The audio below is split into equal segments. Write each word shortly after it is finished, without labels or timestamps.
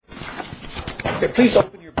Okay, please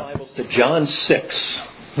open your Bibles to John 6.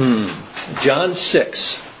 John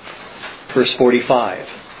 6, verse 45.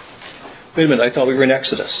 Wait a minute, I thought we were in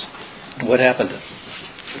Exodus. What happened?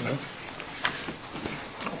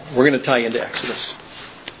 We're going to tie into Exodus.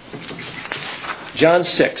 John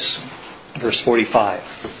 6, verse 45.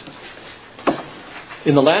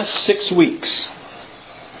 In the last 6 weeks,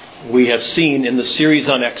 we have seen in the series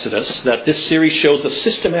on Exodus that this series shows a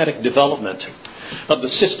systematic development of the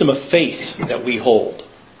system of faith that we hold.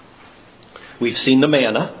 We've seen the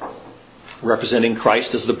manna, representing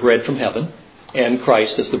Christ as the bread from heaven, and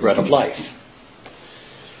Christ as the bread of life.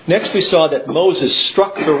 Next, we saw that Moses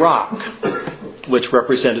struck the rock, which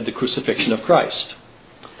represented the crucifixion of Christ.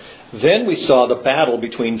 Then we saw the battle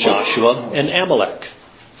between Joshua and Amalek,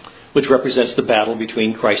 which represents the battle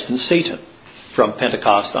between Christ and Satan, from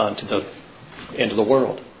Pentecost on to the end of the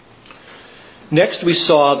world. Next, we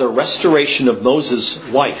saw the restoration of Moses'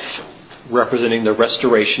 wife, representing the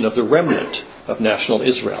restoration of the remnant of national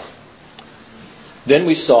Israel. Then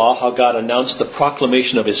we saw how God announced the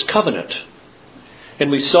proclamation of his covenant. And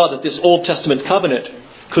we saw that this Old Testament covenant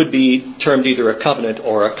could be termed either a covenant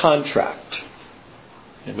or a contract.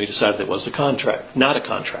 And we decided that it was a contract, not a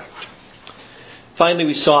contract. Finally,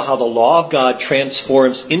 we saw how the law of God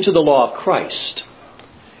transforms into the law of Christ,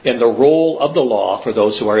 and the role of the law for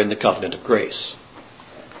those who are in the covenant of grace.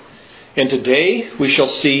 And today we shall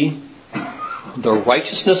see the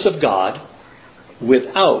righteousness of God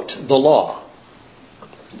without the law,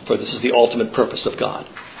 for this is the ultimate purpose of God.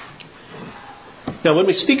 Now, when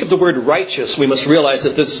we speak of the word righteous, we must realize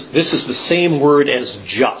that this is the same word as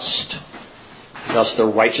just. Thus, the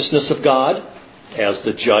righteousness of God as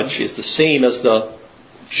the judge is the same as the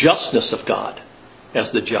justness of God as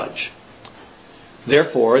the judge.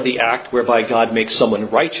 Therefore, the act whereby God makes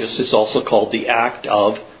someone righteous is also called the act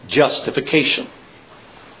of justification.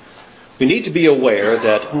 We need to be aware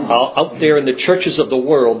that out there in the churches of the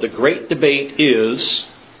world, the great debate is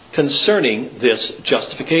concerning this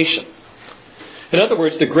justification. In other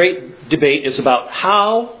words, the great debate is about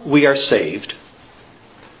how we are saved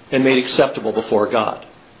and made acceptable before God.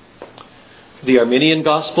 The Arminian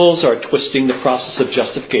Gospels are twisting the process of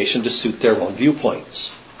justification to suit their own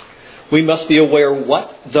viewpoints. We must be aware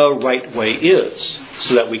what the right way is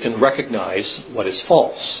so that we can recognize what is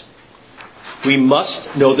false. We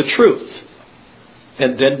must know the truth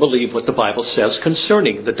and then believe what the Bible says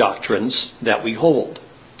concerning the doctrines that we hold.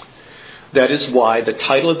 That is why the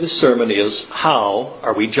title of this sermon is, How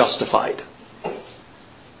Are We Justified?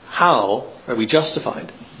 How are we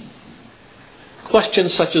justified?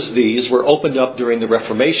 Questions such as these were opened up during the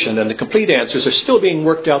Reformation, and the complete answers are still being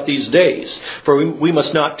worked out these days. For we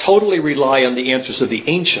must not totally rely on the answers of the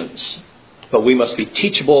ancients, but we must be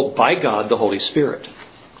teachable by God, the Holy Spirit.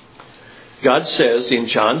 God says in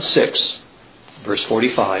John 6, verse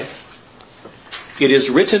 45, "It is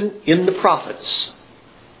written in the prophets,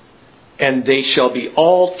 and they shall be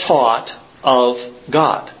all taught of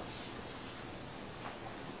God."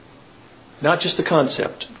 Not just the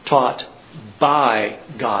concept, taught by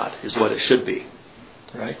God is what it should be.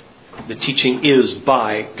 Right? The teaching is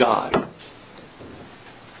by God.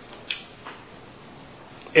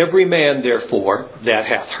 Every man, therefore, that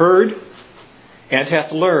hath heard and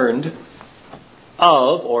hath learned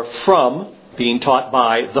of or from being taught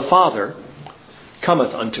by the Father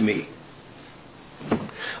cometh unto me.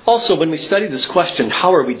 Also, when we study this question,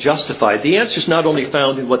 how are we justified, the answer is not only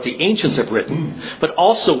found in what the ancients have written, but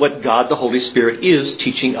also what God the Holy Spirit is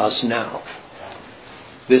teaching us now.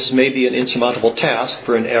 This may be an insurmountable task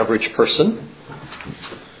for an average person,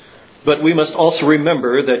 but we must also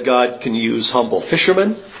remember that God can use humble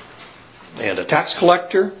fishermen and a tax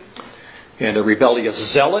collector and a rebellious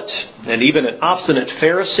zealot and even an obstinate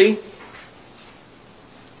Pharisee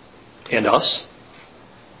and us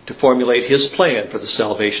to formulate his plan for the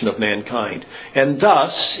salvation of mankind. And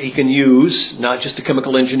thus, he can use not just a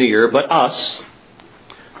chemical engineer, but us,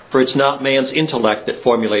 for it's not man's intellect that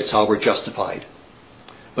formulates how we're justified,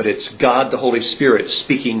 but it's God the Holy Spirit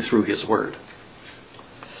speaking through his word.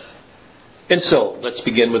 And so, let's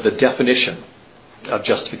begin with the definition of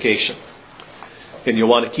justification. And you'll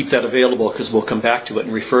want to keep that available because we'll come back to it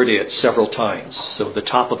and refer to it several times. So the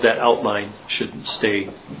top of that outline should stay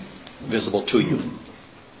visible to you.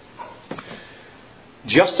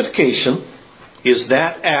 Justification is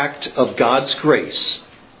that act of God's grace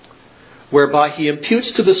whereby he imputes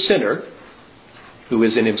to the sinner, who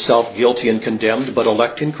is in himself guilty and condemned but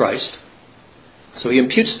elect in Christ, so he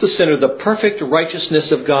imputes to the sinner the perfect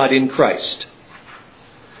righteousness of God in Christ,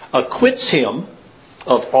 acquits him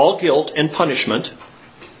of all guilt and punishment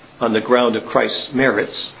on the ground of Christ's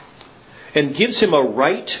merits, and gives him a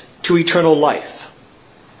right to eternal life.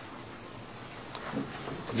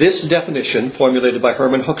 This definition, formulated by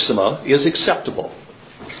Herman Hoeksema, is acceptable.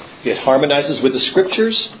 It harmonizes with the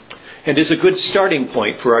Scriptures and is a good starting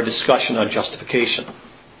point for our discussion on justification.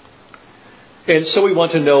 And so we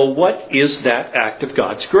want to know, what is that act of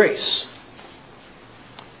God's grace?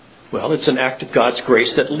 Well, it's an act of God's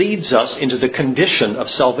grace that leads us into the condition of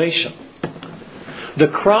salvation. The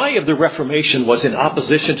cry of the Reformation was in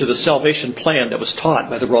opposition to the salvation plan that was taught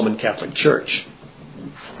by the Roman Catholic Church.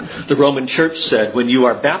 The Roman Church said, when you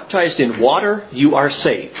are baptized in water, you are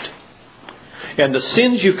saved. And the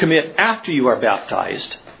sins you commit after you are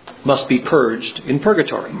baptized must be purged in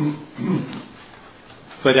purgatory.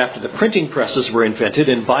 But after the printing presses were invented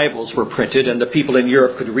and Bibles were printed and the people in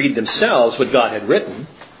Europe could read themselves what God had written,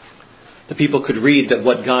 the people could read that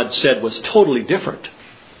what God said was totally different.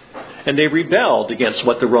 And they rebelled against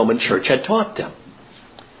what the Roman Church had taught them.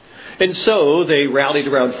 And so they rallied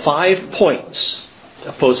around 5 points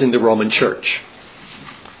opposing the Roman Church.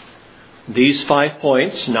 These 5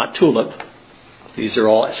 points, not tulip, these are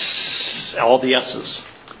all the S's.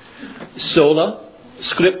 Sola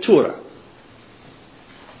Scriptura.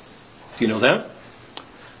 Do you know that?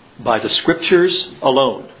 By the Scriptures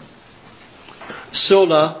alone.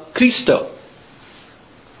 Sola Christo.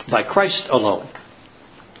 By Christ alone.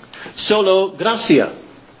 Solo gratia.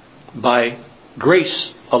 By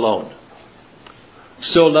grace alone.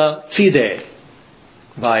 Sola fide.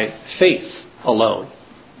 By faith alone.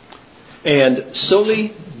 And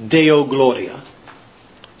soli Deo gloria.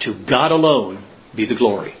 To God alone be the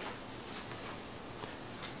glory.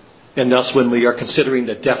 And thus, when we are considering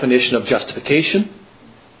the definition of justification,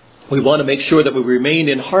 we want to make sure that we remain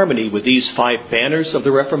in harmony with these 5 banners of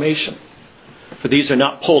the Reformation. For these are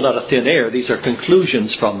not pulled out of thin air. These are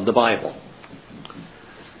conclusions from the Bible.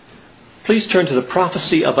 Please turn to the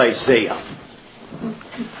prophecy of Isaiah.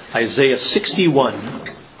 Isaiah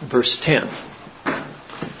 61, verse 10.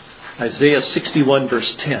 Isaiah 61,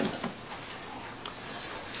 verse 10.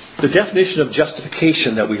 The definition of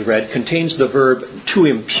justification that we read contains the verb to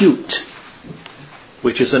impute,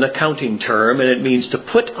 which is an accounting term, and it means to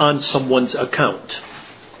put on someone's account.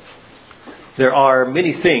 There are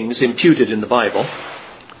many things imputed in the Bible.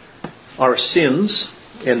 Our sins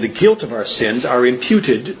and the guilt of our sins are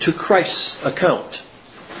imputed to Christ's account.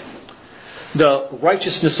 The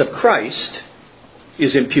righteousness of Christ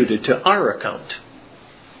is imputed to our account.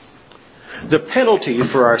 The penalty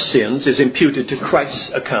for our sins is imputed to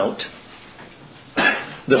Christ's account.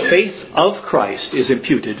 The faith of Christ is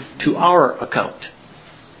imputed to our account.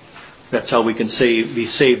 That's how we can be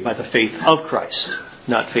saved by the faith of Christ,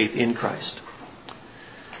 not faith in Christ.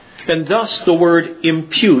 And thus the word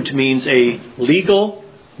impute means a legal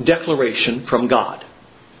declaration from God.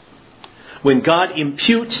 When God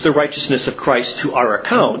imputes the righteousness of Christ to our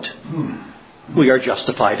account, we are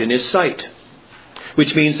justified in His sight.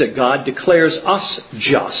 Which means that God declares us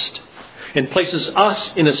just and places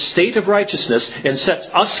us in a state of righteousness and sets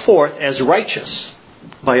us forth as righteous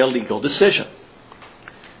by a legal decision.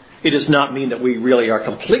 It does not mean that we really are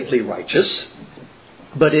completely righteous,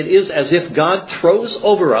 but it is as if God throws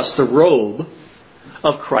over us the robe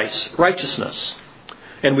of Christ's righteousness,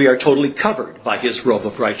 and we are totally covered by His robe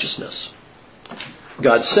of righteousness.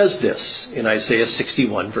 God says this in Isaiah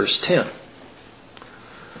 61, verse 10.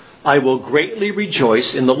 I will greatly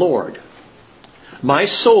rejoice in the Lord. My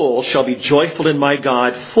soul shall be joyful in my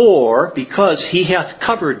God, because He hath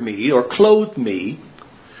covered me, or clothed me,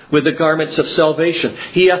 with the garments of salvation.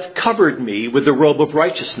 He hath covered me with the robe of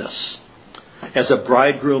righteousness. As a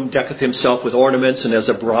bridegroom decketh himself with ornaments, and as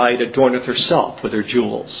a bride adorneth herself with her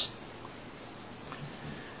jewels.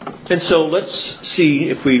 And so let's see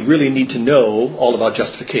if we really need to know all about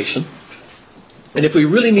justification. And if we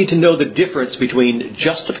really need to know the difference between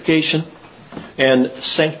justification and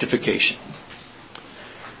sanctification.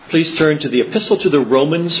 Please turn to the Epistle to the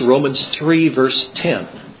Romans, Romans 3, verse 10.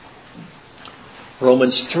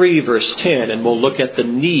 Romans 3, verse 10, and we'll look at the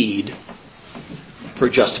need for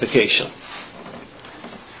justification.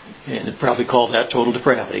 And I'd probably call that total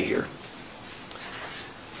depravity here.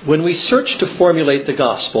 When we search to formulate the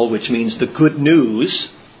gospel, which means the good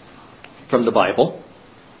news from the Bible,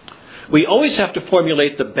 we always have to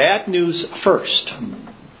formulate the bad news first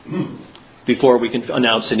before we can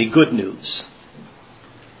announce any good news.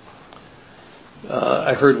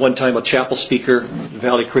 I heard one time a chapel speaker,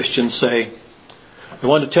 Valley Christian, say, I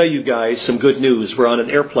want to tell you guys some good news. We're on an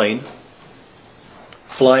airplane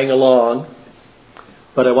flying along,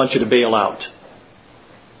 but I want you to bail out.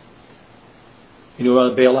 You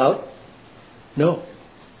want to bail out? No.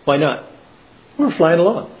 Why not? We're flying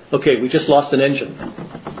along. Okay, we just lost an engine.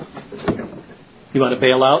 You want to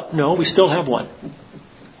bail out? No, we still have one.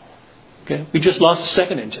 Okay? We just lost the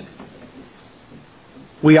second engine.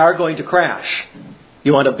 We are going to crash.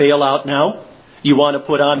 You want to bail out now? You want to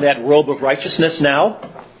put on that robe of righteousness now?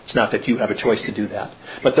 It's not that you have a choice to do that.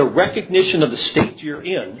 But the recognition of the state you're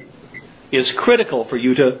in is critical for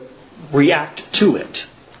you to react to it.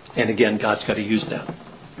 And again, God's got to use that.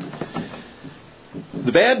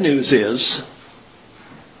 The bad news is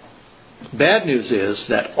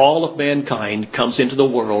that all of mankind comes into the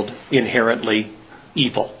world inherently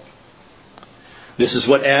evil. This is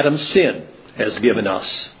what Adam's sin has given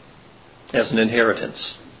us as an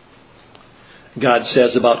inheritance. God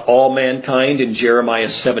says about all mankind in Jeremiah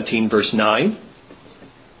 17 verse 9,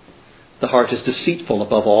 the heart is deceitful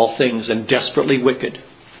above all things and desperately wicked.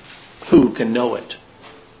 Who can know it?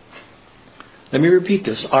 Let me repeat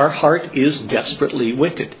this. Our heart is desperately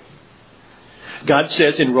wicked. God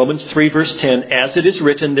says in Romans 3 verse 10, as it is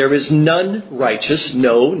written, there is none righteous,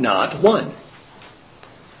 no, not one.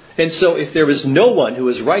 And so if there is no one who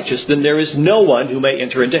is righteous, then there is no one who may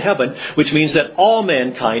enter into heaven, which means that all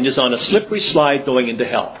mankind is on a slippery slide going into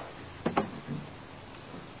hell.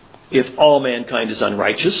 If all mankind is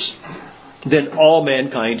unrighteous, then all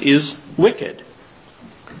mankind is wicked.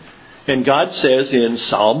 And God says in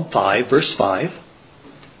Psalm 5 verse 5,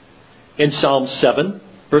 in Psalm 7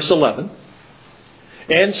 verse 11,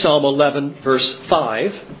 and Psalm 11 verse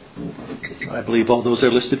 5, I believe all those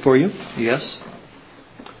are listed for you, yes,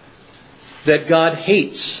 that God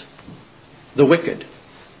hates the wicked.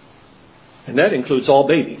 And that includes all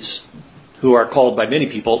babies, who are called by many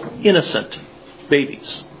people innocent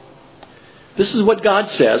babies. This is what God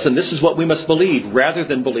says, and this is what we must believe, rather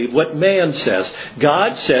than believe what man says.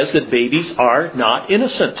 God says that babies are not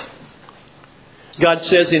innocent. God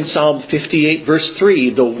says in Psalm 58 verse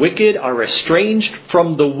 3, the wicked are estranged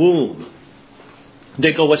from the womb.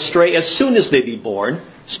 They go astray as soon as they be born,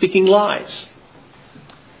 speaking lies.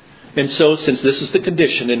 And so, since this is the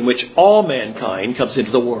condition in which all mankind comes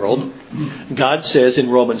into the world, God says in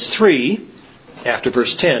Romans 3, after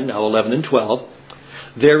verse 10, now 11 and 12,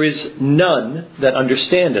 there is none that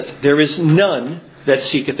understandeth. There is none that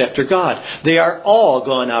seeketh after God. They are all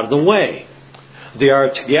gone out of the way. They are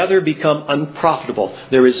together become unprofitable.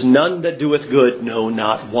 There is none that doeth good, no,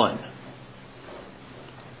 not one.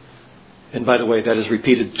 And by the way, that is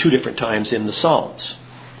repeated 2 different times in the Psalms.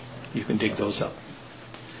 You can dig those up.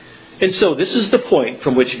 And so this is the point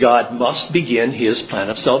from which God must begin His plan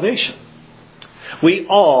of salvation. We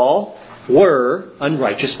all were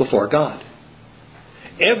unrighteous before God.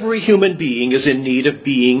 Every human being is in need of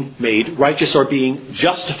being made righteous or being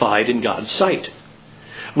justified in God's sight.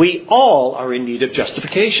 We all are in need of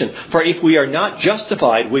justification. For if we are not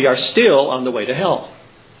justified, we are still on the way to hell.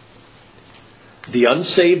 The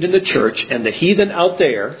unsaved in the church and the heathen out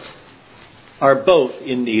there are both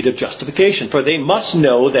in need of justification. For they must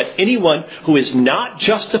know that anyone who is not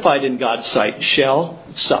justified in God's sight shall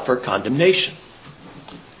suffer condemnation.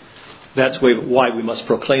 That's why we must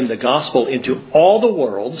proclaim the gospel into all the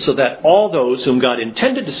world, so that all those whom God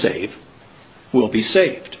intended to save will be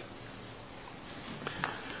saved.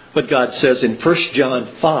 But God says in 1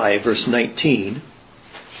 John 5 verse 19,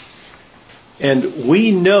 and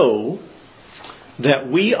we know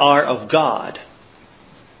that we are of God,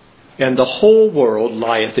 and the whole world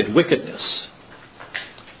lieth in wickedness.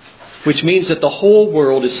 Which means that the whole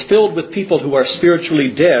world is filled with people who are spiritually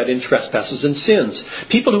dead in trespasses and sins.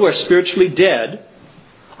 People who are spiritually dead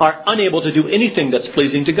are unable to do anything that's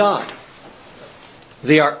pleasing to God.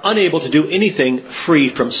 They are unable to do anything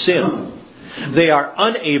free from sin. They are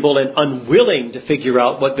unable and unwilling to figure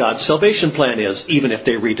out what God's salvation plan is, even if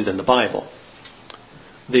they read it in the Bible.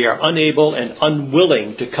 They are unable and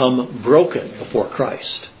unwilling to come broken before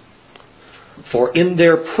Christ. For in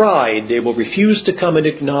their pride, they will refuse to come and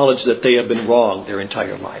acknowledge that they have been wrong their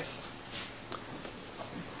entire life.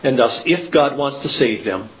 And thus, if God wants to save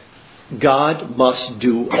them, God must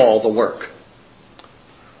do all the work.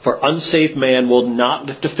 For unsaved man will not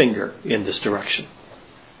lift a finger in this direction.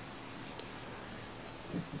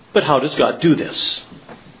 But how does God do this?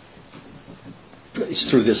 It's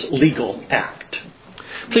through this legal act.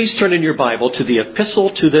 Please turn in your Bible to the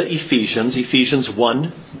Epistle to the Ephesians, Ephesians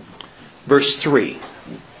 1, verse 3.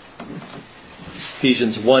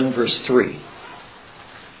 Ephesians 1, verse 3.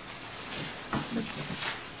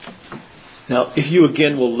 Now, if you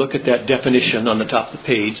again will look at that definition on the top of the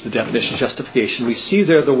page, the definition of justification, we see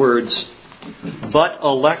there the words, but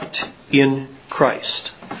elect in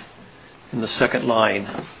Christ, in the second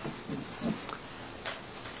line.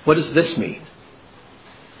 What does this mean?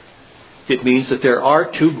 It means that there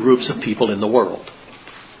are 2 groups of people in the world.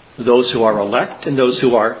 Those who are elect and those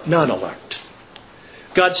who are non-elect.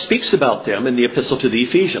 God speaks about them in the epistle to the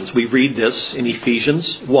Ephesians. We read this in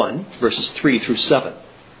Ephesians 1, verses 3 through 7.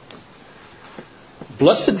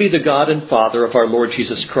 Blessed be the God and Father of our Lord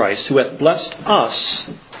Jesus Christ, who hath blessed us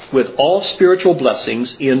with all spiritual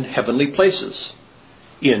blessings in heavenly places,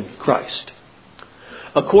 in Christ,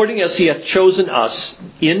 according as he hath chosen us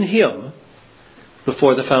in him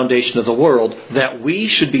before the foundation of the world, that we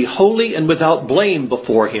should be holy and without blame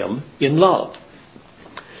before him in love,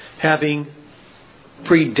 having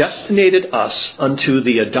predestinated us unto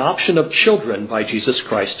the adoption of children by Jesus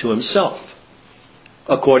Christ to himself,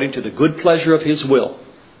 according to the good pleasure of his will,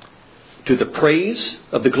 to the praise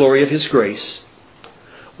of the glory of his grace,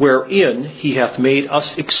 wherein he hath made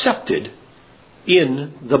us accepted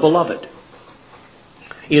in the Beloved,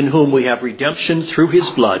 in whom we have redemption through his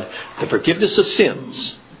blood, the forgiveness of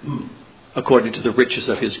sins, according to the riches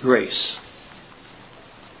of his grace.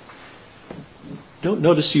 Don't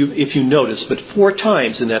notice if you notice, but 4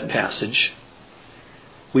 times in that passage,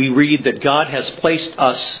 we read that God has placed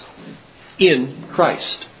us in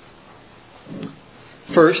Christ.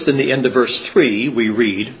 First, in the end of verse 3, we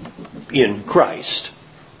read, in Christ.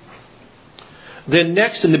 Then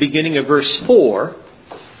next, in the beginning of verse 4,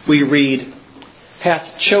 we read,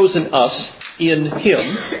 hath chosen us in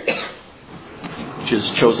him, which is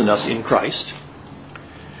chosen us in Christ.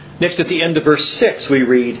 Next, at the end of verse 6, we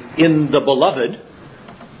read, in the Beloved,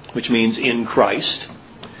 which means in Christ.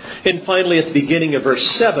 And finally, at the beginning of verse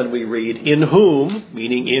 7, we read, in whom,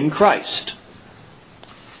 meaning in Christ.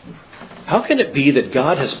 How can it be that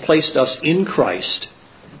God has placed us in Christ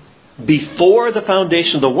before the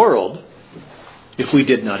foundation of the world if we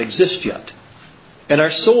did not exist yet? And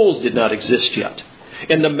our souls did not exist yet.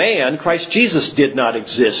 And the man, Christ Jesus, did not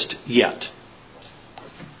exist yet.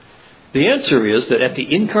 The answer is that at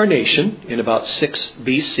the incarnation, in about 6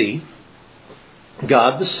 BC,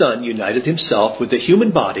 God the Son united himself with the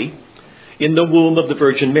human body in the womb of the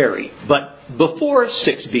Virgin Mary. But before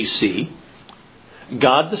 6 BC,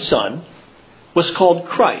 God the Son was called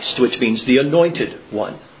Christ, which means the Anointed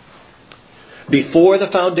One. Before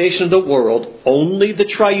the foundation of the world, only the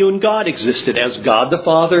triune God existed as God the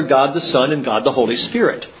Father, God the Son, and God the Holy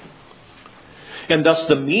Spirit. And thus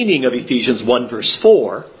the meaning of Ephesians 1 verse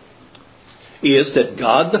 4 is that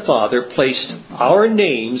God the Father placed our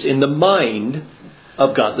names in the mind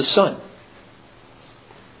of God the Son.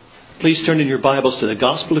 Please turn in your Bibles to the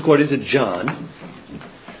Gospel according to John.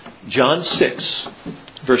 John 6,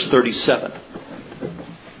 verse 37.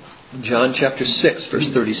 John chapter 6, verse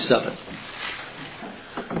 37.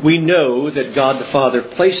 We know that God the Father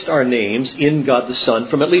placed our names in God the Son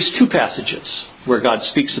from at least 2 passages where God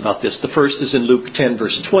speaks about this. The first is in Luke 10,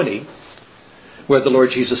 verse 20, where the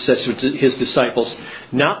Lord Jesus says to his disciples,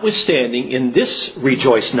 notwithstanding, in this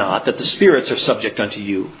rejoice not, that the spirits are subject unto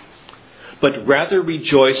you, but rather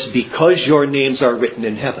rejoice because your names are written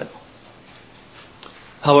in heaven.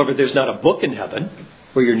 However, there's not a book in heaven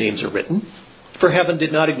where your names are written, for heaven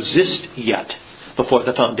did not exist yet before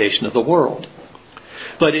the foundation of the world.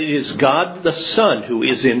 But it is God the Son who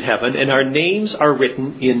is in heaven, and our names are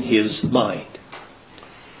written in his mind.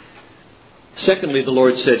 Secondly, the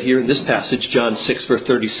Lord said here in this passage, John 6, verse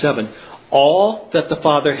 37, all that the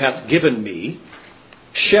Father hath given me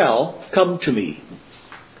shall come to me,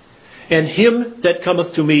 and him that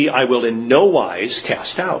cometh to me I will in no wise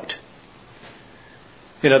cast out.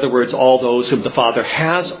 In other words, all those whom the Father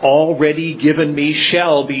has already given me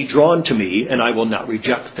shall be drawn to me, and I will not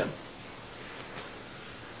reject them.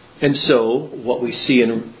 And so, what we see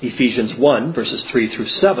in Ephesians 1, verses 3 through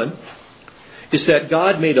 7, is that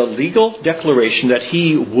God made a legal declaration that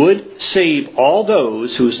he would save all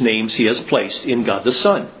those whose names he has placed in God the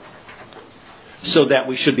Son, so that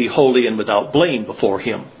we should be holy and without blame before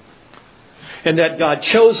him. And that God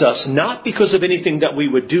chose us not because of anything that we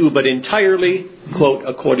would do, but entirely, quote,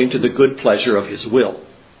 according to the good pleasure of his will.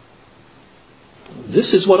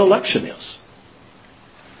 This is what election is.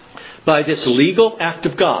 By this legal act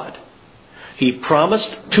of God, he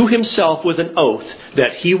promised to himself with an oath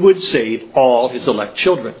that he would save all his elect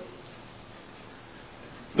children.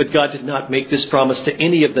 But God did not make this promise to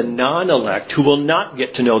any of the non-elect who will not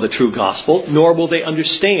get to know the true gospel, nor will they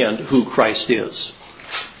understand who Christ is.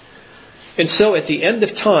 And so at the end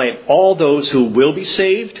of time, all those who will be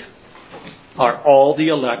saved are all the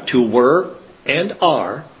elect who were and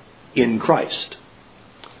are in Christ.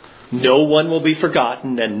 No one will be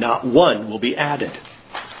forgotten, and not one will be added.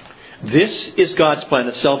 This is God's plan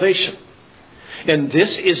of salvation. And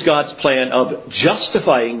this is God's plan of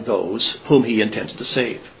justifying those whom he intends to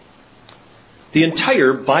save. The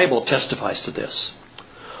entire Bible testifies to this.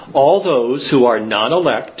 All those who are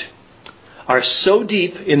non-elect are so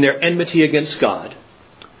deep in their enmity against God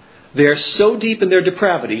They are so deep in their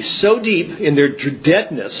depravity, so deep in their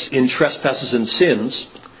deadness in trespasses and sins,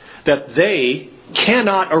 that they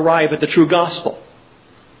cannot arrive at the true gospel,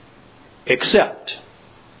 except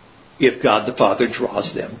if God the Father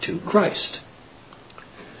draws them to Christ.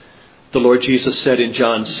 The Lord Jesus said in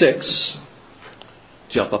John 6,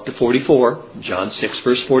 jump up to 44, John 6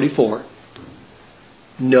 verse 44,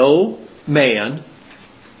 no man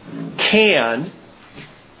can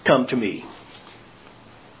come to me,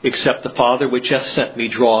 except the Father which hath sent me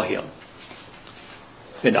draw him,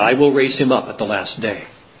 and I will raise him up at the last day.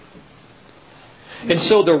 And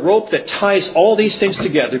so the rope that ties all these things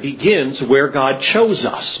together begins where God chose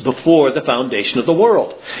us before the foundation of the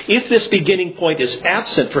world. If this beginning point is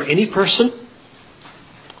absent for any person,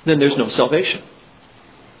 then there's no salvation.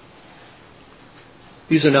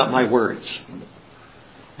 These are not my words.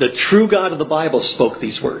 The true God of the Bible spoke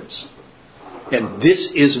these words. And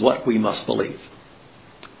this is what we must believe.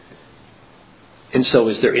 And so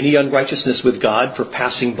is there any unrighteousness with God for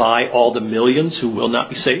passing by all the millions who will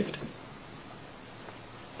not be saved?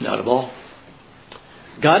 Not at all.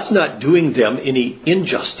 God's not doing them any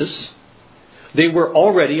injustice. They were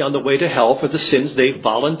already on the way to hell for the sins they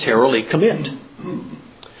voluntarily commit.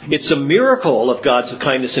 It's a miracle of God's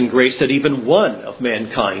kindness and grace that even one of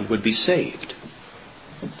mankind would be saved.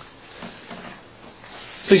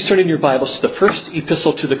 Please turn in your Bibles to the first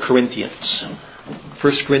epistle to the Corinthians.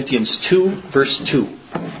 1 Corinthians 2, verse 2.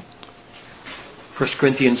 1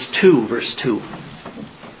 Corinthians 2, verse 2.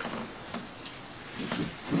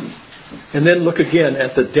 And then look again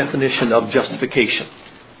at the definition of justification.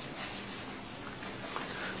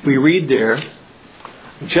 We read there,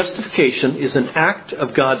 justification is an act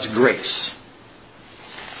of God's grace.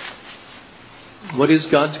 What is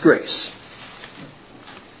God's grace?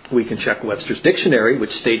 We can check Webster's dictionary,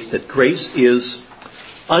 which states that grace is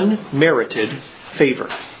unmerited favor.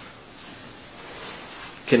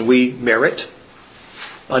 Can we merit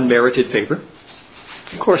unmerited favor?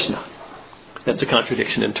 Of course not. That's a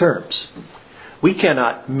contradiction in terms. We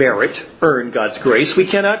cannot earn God's grace. We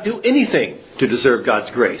cannot do anything to deserve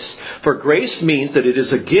God's grace. For grace means that it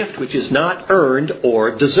is a gift which is not earned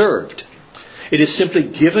or deserved. It is simply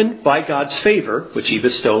given by God's favor, which He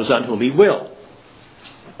bestows on whom He will,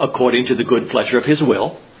 according to the good pleasure of His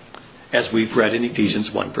will, as we've read in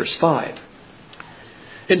Ephesians 1 verse 5.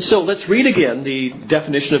 And so let's read again the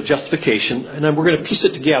definition of justification, and then we're going to piece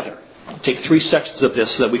it together. Take 3 sections of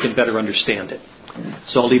this so that we can better understand it.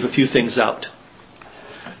 So I'll leave a few things out.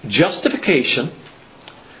 Justification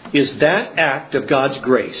is that act of God's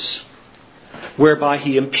grace whereby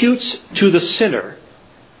He imputes to the sinner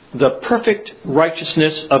the perfect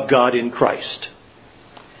righteousness of God in Christ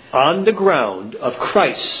on the ground of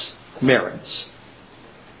Christ's merits.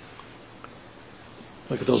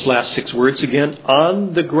 Look at those last 6 words again.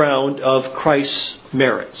 On the ground of Christ's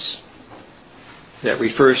merits. That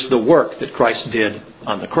refers to the work that Christ did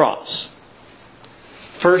on the cross.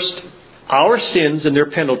 First, our sins and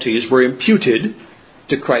their penalties were imputed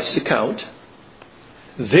to Christ's account.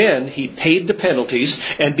 Then He paid the penalties,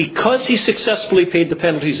 and because He successfully paid the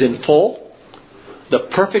penalties in full, the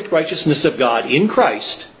perfect righteousness of God in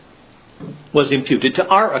Christ was imputed to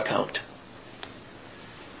our account.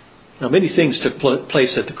 Now, many things took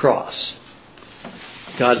place at the cross.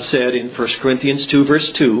 God said in 1 Corinthians 2,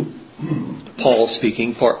 verse 2, Paul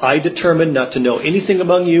speaking, "For I determined not to know anything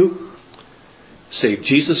among you save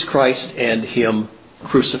Jesus Christ and Him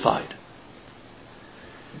crucified."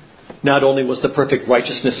 Not only was the perfect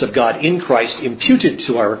righteousness of God in Christ imputed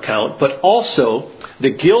to our account, but also the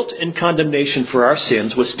guilt and condemnation for our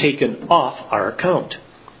sins was taken off our account.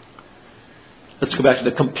 Let's go back to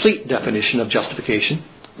the complete definition of justification.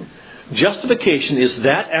 Justification is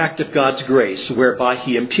that act of God's grace whereby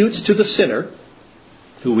He imputes to the sinner,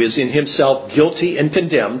 who is in himself guilty and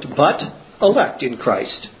condemned, but elect in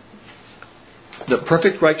Christ, the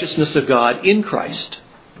perfect righteousness of God in Christ,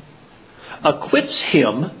 acquits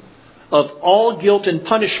him of all guilt and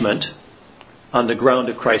punishment on the ground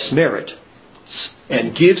of Christ's merit,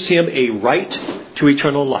 and gives him a right to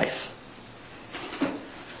eternal life.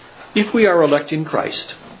 If we are elect in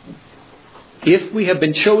Christ, if we have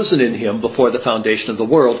been chosen in Him before the foundation of the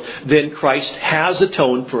world, then Christ has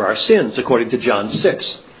atoned for our sins, according to John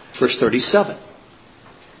 6, verse 37.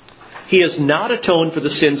 He has not atoned for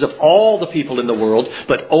the sins of all the people in the world,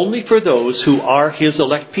 but only for those who are His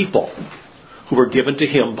elect people, who were given to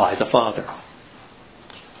Him by the Father.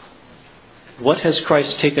 What has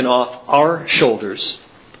Christ taken off our shoulders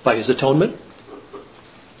by His atonement?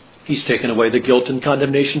 He's taken away the guilt and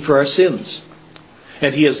condemnation for our sins.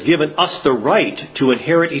 And He has given us the right to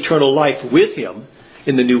inherit eternal life with Him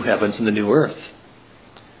in the new heavens and the new earth.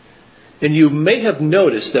 And you may have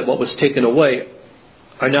noticed that what was taken away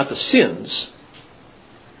are not the sins,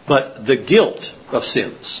 but the guilt of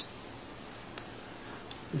sins.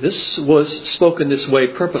 This was spoken this way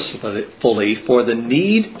purposefully for the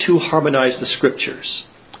need to harmonize the Scriptures.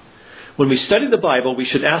 When we study the Bible, we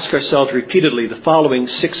should ask ourselves repeatedly the following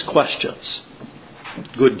 6 questions.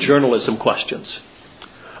 Good journalism questions.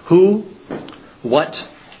 Who, what,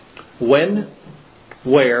 when,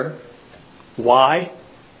 where, why,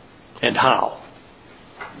 and how.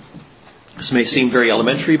 This may seem very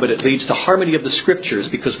elementary, but it leads to harmony of the Scriptures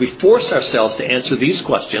because we force ourselves to answer these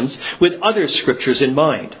questions with other Scriptures in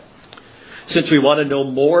mind. Since we want to know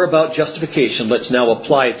more about justification, let's now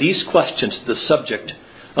apply these questions to the subject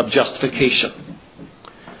of justification.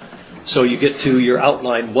 So you get to your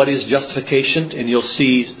outline, what is justification? And you'll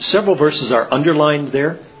see several verses are underlined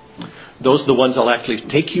there. Those are the ones I'll actually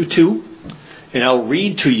take you to. And I'll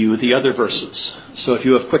read to you the other verses. So if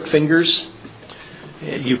you have quick fingers,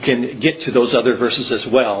 you can get to those other verses as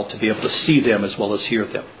well to be able to see them as well as hear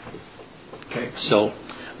them. Okay, so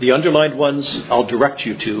the underlined ones I'll direct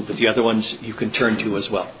you to, but the other ones you can turn to as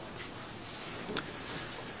well.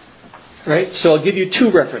 All right, so I'll give you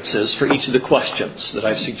 2 references for each of the questions that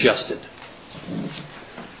I've suggested.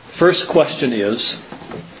 First question is,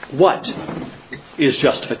 what is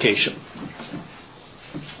justification?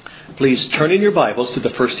 Please turn in your Bibles to the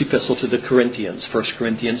first epistle to the Corinthians, 1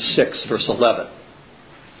 Corinthians 6, verse 11.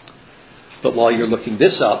 But while you're looking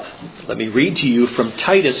this up, let me read to you from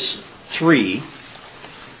Titus 3,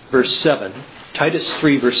 verse 7. Titus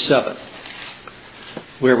 3, verse 7,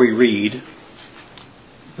 where we read,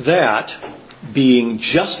 that, being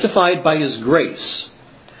justified by His grace,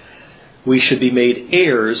 we should be made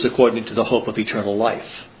heirs according to the hope of eternal life.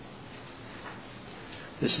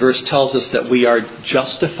 This verse tells us that we are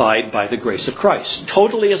justified by the grace of Christ,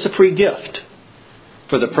 totally as a free gift,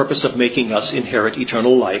 for the purpose of making us inherit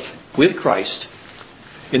eternal life with Christ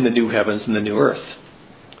in the new heavens and the new earth.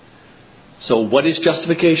 So what is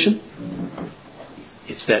justification?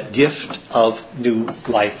 It's that gift of new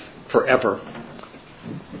life forever,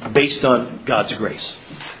 based on God's grace.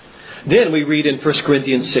 Then we read in 1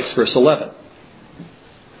 Corinthians 6, verse 11.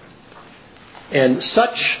 And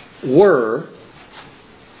such were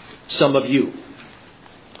some of you.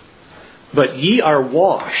 But ye are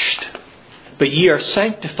washed, but ye are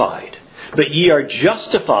sanctified, but ye are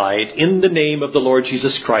justified in the name of the Lord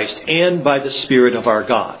Jesus Christ and by the Spirit of our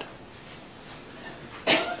God.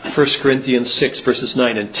 1 Corinthians 6, verses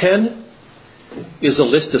 9 and 10 is a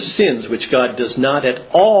list of sins which God does not at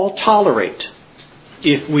all tolerate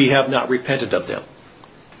if we have not repented of them.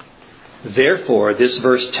 Therefore, this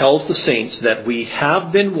verse tells the saints that we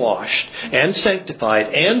have been washed and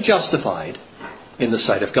sanctified and justified in the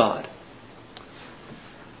sight of God.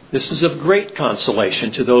 This is of great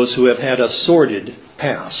consolation to those who have had a sordid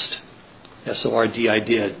past,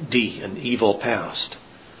 S-O-R-D-I-D, an evil past,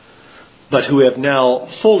 but who have now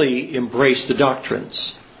fully embraced the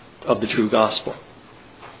doctrines of the true gospel.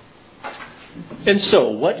 And so,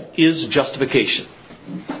 what is justification?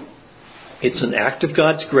 It's an act of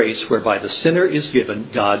God's grace whereby the sinner is given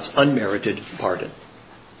God's unmerited pardon.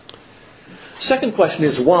 Second question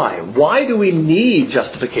is why? Why do we need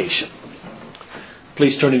justification?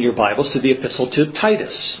 Please turn in your Bibles to the epistle to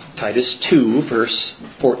Titus. Titus 2, verse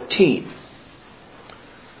 14.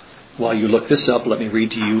 While you look this up, let me read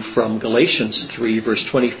to you from Galatians 3, verse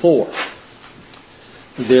 24.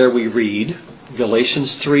 There we read,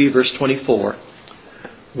 Galatians 3, verse 24.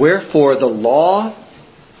 Wherefore the law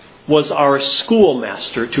was our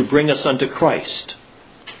schoolmaster to bring us unto Christ,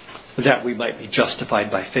 that we might be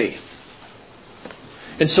justified by faith.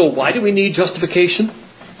 And so why do we need justification?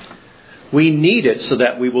 We need it so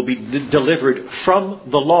that we will be delivered from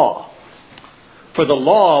the law. For the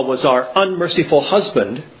law was our unmerciful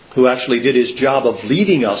husband who actually did his job of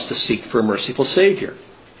leading us to seek for a merciful Savior.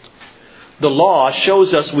 The law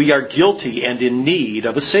shows us we are guilty and in need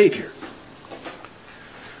of a Savior.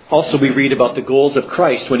 Also, we read about the goals of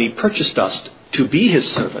Christ when He purchased us to be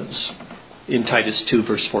His servants in Titus 2,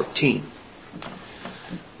 verse 14.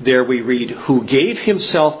 There we read, who gave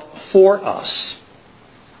Himself for us,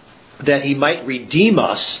 that He might redeem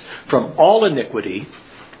us from all iniquity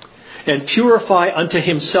and purify unto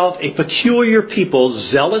Himself a peculiar people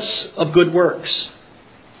zealous of good works.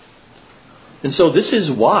 And so this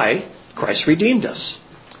is why Christ redeemed us.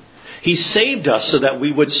 He saved us so that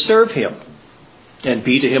we would serve Him and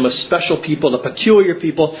be to Him a special people, a peculiar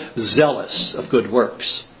people, zealous of good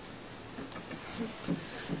works.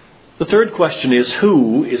 The third question is,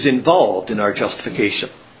 who is involved in our justification?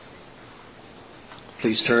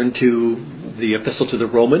 Please turn to the epistle to the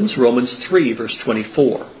Romans, Romans 3, verse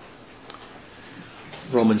 24.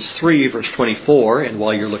 Romans 3, verse 24, and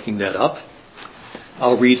while you're looking that up,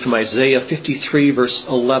 I'll read from Isaiah 53, verse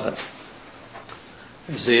 11.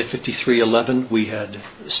 Isaiah 53:11 we had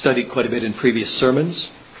studied quite a bit in previous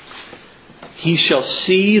sermons. He shall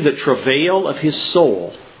see the travail of his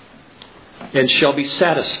soul and shall be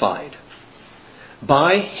satisfied.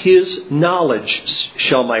 By his knowledge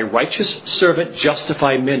shall my righteous servant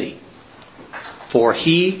justify many, for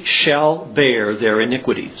he shall bear their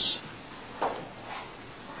iniquities.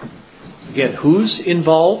 Again, who's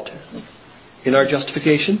involved in our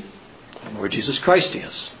justification? Lord Jesus Christ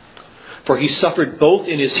is. For he suffered both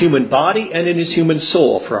in his human body and in his human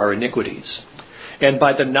soul for our iniquities. And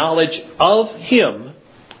by the knowledge of him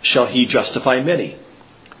shall he justify many.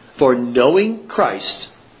 For knowing Christ,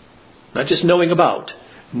 not just knowing about,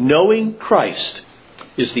 knowing Christ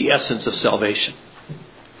is the essence of salvation.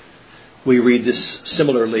 We read this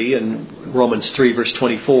similarly in Romans 3, verse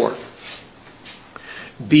 24.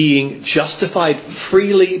 Being justified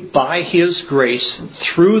freely by his grace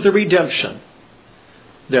through the redemption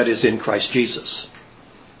that is in Christ Jesus.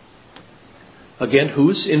 Again,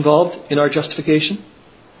 who's involved in our justification?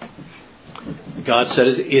 God said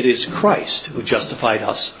it is Christ who justified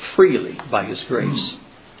us freely by his grace.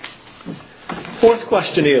 Fourth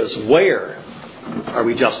question is, where are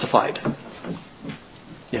we justified?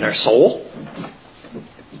 In our soul?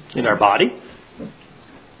 In our body?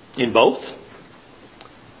 In both?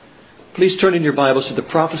 Please turn in your Bibles to the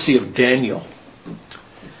prophecy of Daniel.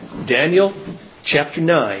 Daniel chapter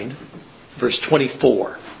 9, verse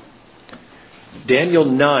 24. Daniel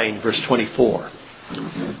 9, verse 24.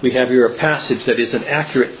 We have here a passage that is an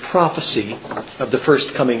accurate prophecy of the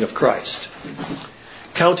first coming of Christ.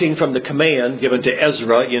 Counting from the command given to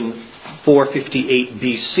Ezra in 458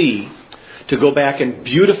 BC to go back and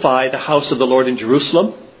beautify the house of the Lord in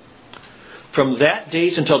Jerusalem, from that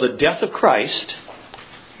date until the death of Christ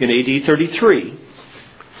in AD 33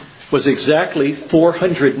 was exactly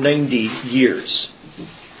 490 years.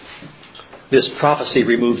 This prophecy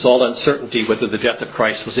removes all uncertainty whether the death of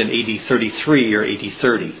Christ was in AD 33 or AD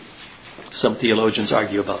 30. Some theologians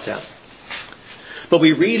argue about that. But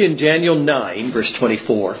we read in Daniel 9, verse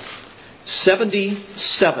 24,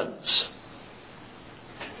 77s,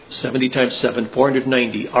 70 times 7,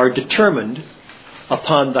 490, are determined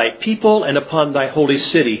upon thy people and upon thy holy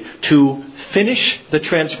city to finish the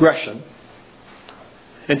transgression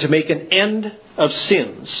and to make an end of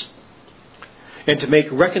sins and to make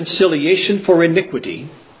reconciliation for iniquity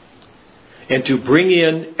and to bring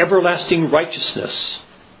in everlasting righteousness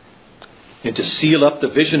and to seal up the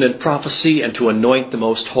vision and prophecy and to anoint the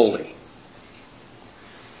most holy.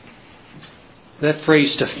 That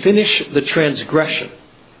phrase, to finish the transgression,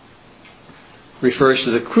 refers to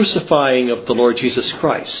the crucifying of the Lord Jesus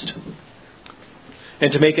Christ.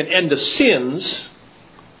 And to make an end of sins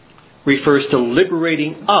refers to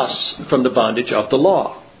liberating us from the bondage of the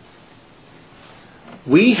law.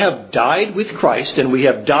 We have died with Christ and we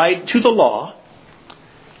have died to the law,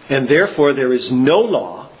 and therefore there is no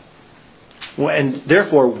law. And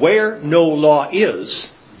therefore where no law is,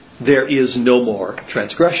 there is no more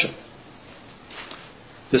transgression.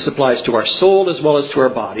 This applies to our soul as well as to our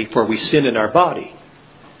body, for we sin in our body.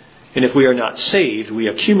 And if we are not saved, we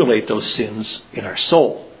accumulate those sins in our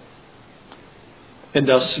soul. And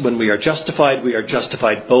thus, when we are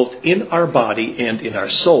justified both in our body and in our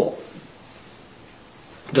soul.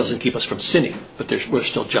 It doesn't keep us from sinning, but we're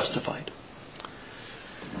still justified.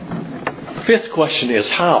 Fifth question is,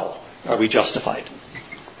 how are we justified?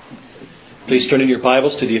 Please turn in your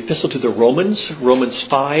Bibles to the Epistle to the Romans, Romans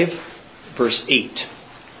 5, verse 8.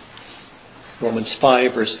 Romans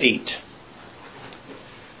 5, verse 8.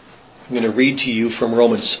 I'm going to read to you from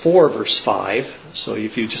Romans 4, verse 5. So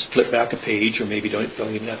if you just flip back a page, or maybe don't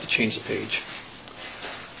even have to change the page.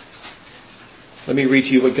 Let me read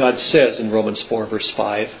to you what God says in Romans 4, verse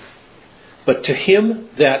 5. But to him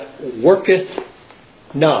that worketh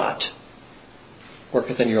not,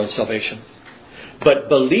 worketh in your own salvation, but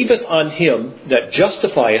believeth on him that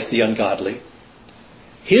justifieth the ungodly,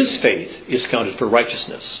 his faith is counted for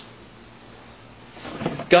righteousness.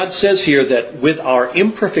 God says here that with our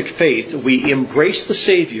imperfect faith, we embrace the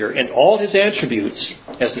Savior and all his attributes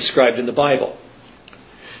as described in the Bible.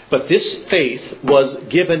 But this faith was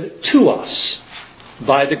given to us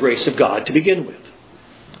by the grace of God to begin with.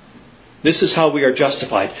 This is how we are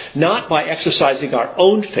justified, not by exercising our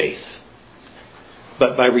own faith,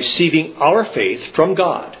 but by receiving our faith from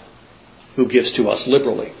God, who gives to us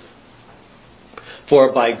liberally.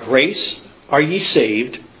 For by grace are ye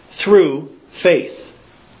saved through faith.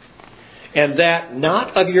 And that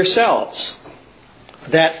not of yourselves.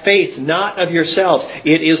 That faith not of yourselves.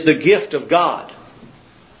 It is the gift of God.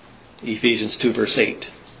 Ephesians 2 verse 8.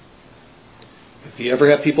 If you ever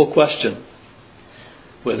have people question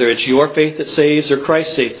whether it's your faith that saves or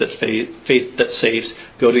Christ's faith that saves,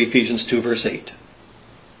 go to Ephesians 2 verse 8.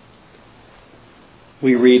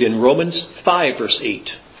 We read in Romans 5 verse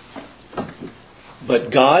 8.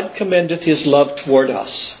 But God commendeth his love toward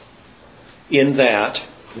us, in that,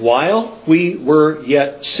 while we were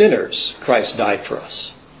yet sinners, Christ died for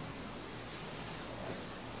us.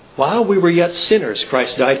 While we were yet sinners,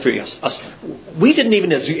 Christ died for us. We didn't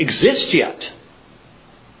even exist yet.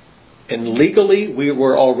 And legally, we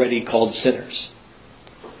were already called sinners.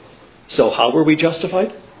 So how were we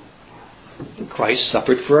justified? Christ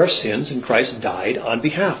suffered for our sins, and Christ died on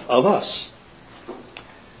behalf of us.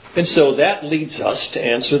 And so that leads us to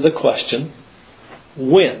answer the question,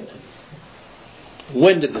 when?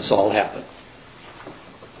 When did this all happen?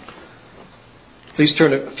 Please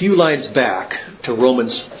turn a few lines back to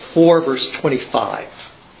Romans 4 verse 25.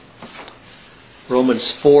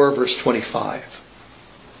 Romans 4 verse 25.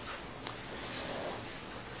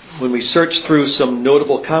 When we search through some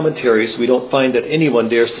notable commentaries, we don't find that anyone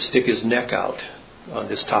dares to stick his neck out on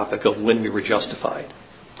this topic of when we were justified.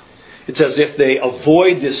 It's as if they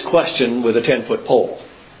avoid this question with a 10-foot pole.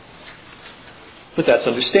 But that's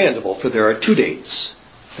understandable, for there are two dates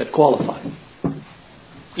that qualify.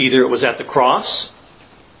 Either it was at the cross,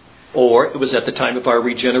 or it was at the time of our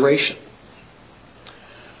regeneration.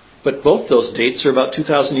 But both those dates are about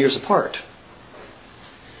 2,000 years apart.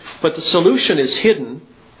 But the solution is hidden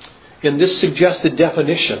in this suggested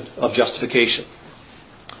definition of justification.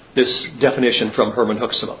 This definition from Hermann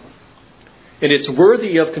Huxema. And it's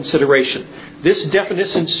worthy of consideration. This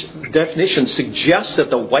definition suggests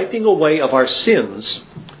that the wiping away of our sins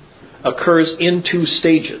occurs in two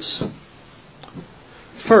stages.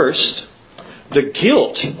 First, the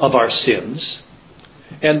guilt of our sins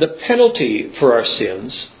and the penalty for our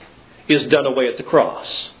sins is done away at the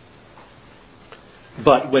cross.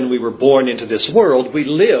 But when we were born into this world, we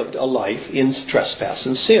lived a life in trespass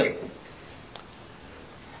and sin.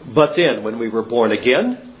 But then, when we were born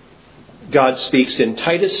again, God speaks in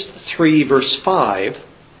Titus 3 verse 5,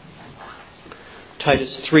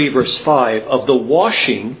 Titus 3 verse 5, of the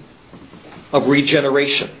washing of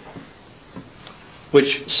regeneration,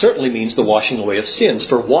 which certainly means the washing away of sins.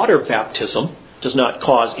 For water baptism does not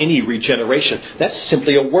cause any regeneration. That's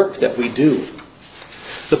simply a work that we do.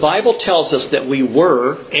 The Bible tells us that we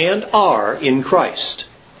were and are in Christ,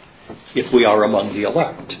 if we are among the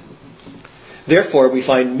elect. Therefore, we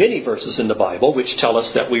find many verses in the Bible which tell us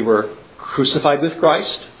that we were crucified with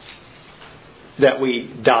Christ, that we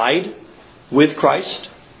died with Christ,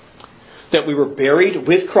 that we were buried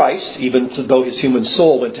with Christ, even though his human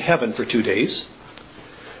soul went to heaven for 2 days,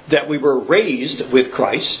 that we were raised with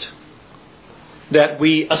Christ, that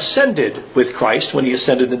we ascended with Christ when he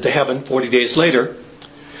ascended into heaven 40 days later,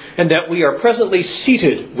 and that we are presently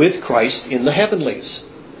seated with Christ in the heavenlies.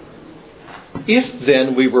 If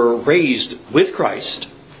then we were raised with Christ,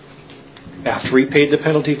 after he paid the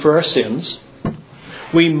penalty for our sins,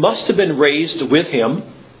 we must have been raised with him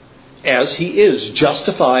as he is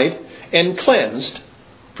justified and cleansed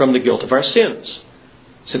from the guilt of our sins,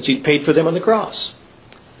 since he paid for them on the cross.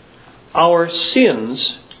 Our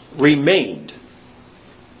sins remained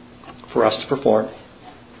for us to perform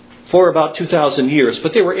for about 2,000 years,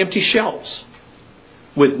 but they were empty shells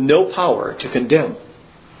with no power to condemn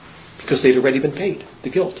because they'd already been paid, the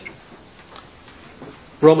guilt.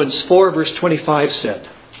 Romans 4 verse 25 said,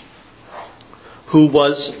 who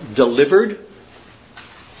was delivered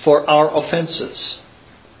for our offenses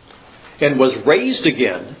and was raised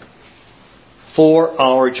again for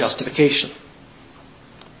our justification.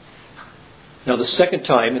 Now, the second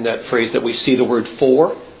time in that phrase that we see the word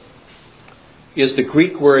for is the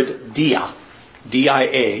Greek word dia,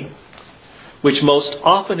 D-I-A, which most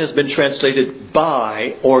often has been translated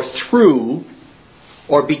by or through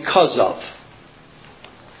or because of.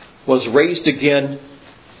 Was raised again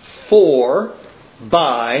for,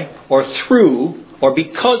 by, or through, or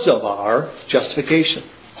because of our justification.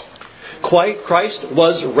 Christ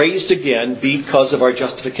was raised again because of our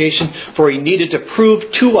justification, for he needed to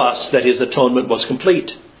prove to us that his atonement was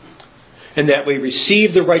complete, and that we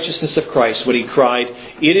received the righteousness of Christ when he cried,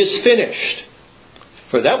 "It is finished."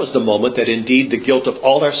 For that was the moment that indeed the guilt of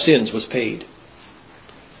all our sins was paid.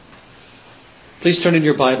 Please turn in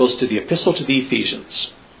your Bibles to the Epistle to the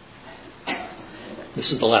Ephesians.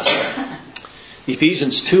 This is the last one.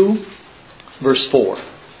 Ephesians 2, verse 4.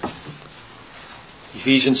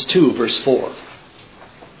 Ephesians 2, verse 4.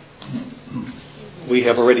 We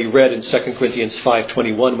have already read in 2 Corinthians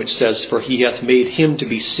 5:21, which says, "For he hath made him to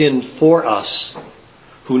be sin for us,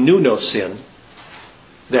 who knew no sin,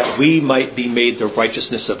 that we might be made the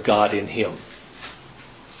righteousness of God in him.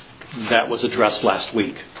 That was addressed last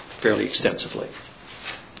week fairly extensively.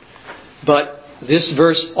 But this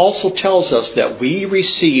verse also tells us that we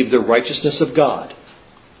receive the righteousness of God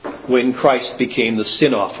when Christ became the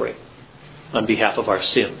sin offering on behalf of our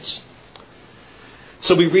sins.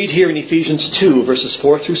 So we read here in Ephesians 2, verses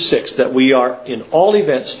 4 through 6, that we are in all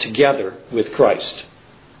events together with Christ.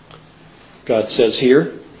 God says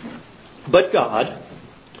here, "But God,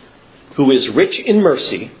 who is rich in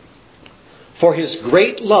mercy, for his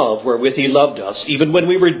great love wherewith he loved us, even when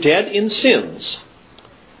we were dead in sins,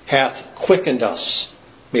 hath quickened us,"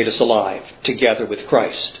 made us alive, "together with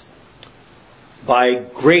Christ. By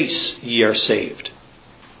grace ye are saved,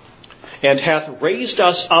 and hath raised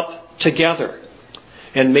us up together,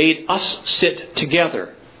 and made us sit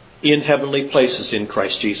together in heavenly places in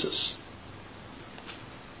Christ Jesus."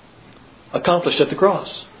 Accomplished at the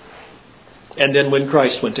cross. And then when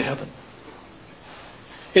Christ went to heaven.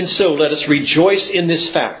 And so let us rejoice in this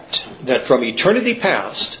fact that from eternity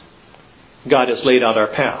past, God has laid out our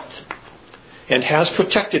path and has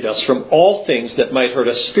protected us from all things that might hurt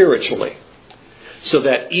us spiritually, so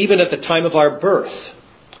that even at the time of our birth,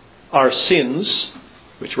 our sins,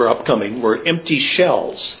 which were upcoming, were empty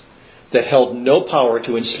shells that held no power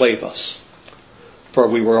to enslave us, for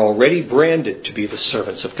we were already branded to be the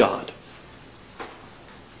servants of God.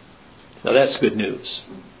 Now that's good news.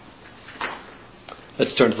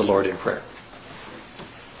 Let's turn to the Lord in prayer.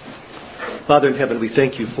 Father in heaven, we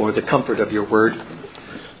thank you for the comfort of your word.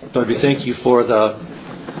 Lord, we thank you for the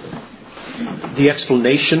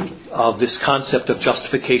explanation of this concept of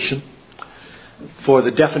justification, for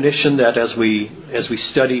the definition that as we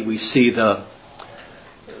study, we see the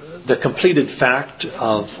completed fact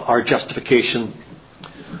of our justification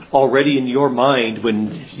already in your mind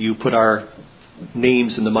when you put our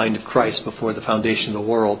names in the mind of Christ before the foundation of the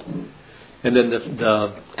world. And then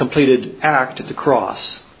the completed act at the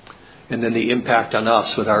cross. And then the impact on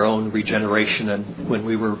us with our own regeneration and when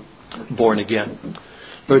we were born again.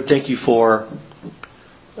 Lord, thank you for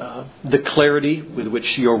the clarity with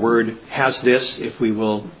which your word has this, if we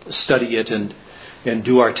will study it and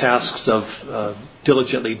do our tasks of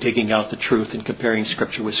diligently digging out the truth and comparing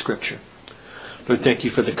Scripture with Scripture. Lord, thank you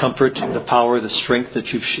for the comfort, the power, the strength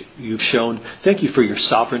that you've shown. Thank you for your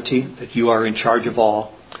sovereignty, that you are in charge of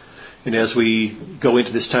all. And as we go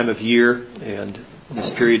into this time of year and this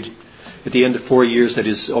period at the end of 4 years that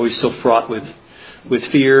is always so fraught with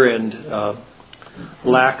fear and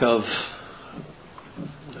lack of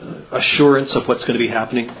assurance of what's going to be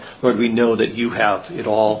happening, Lord, we know that you have it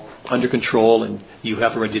all under control and you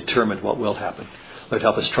have already determined what will happen. Lord,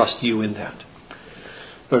 help us trust you in that.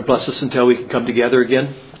 Lord, bless us until we can come together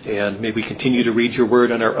again, and may we continue to read your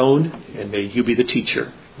word on our own, and may you be the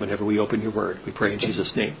teacher whenever we open your word. We pray in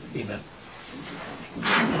Jesus' name. Amen.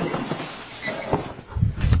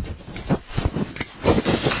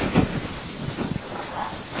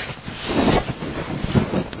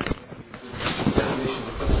 Definition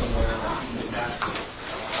to put somewhere, you can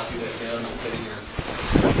copy that down and put in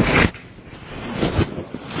your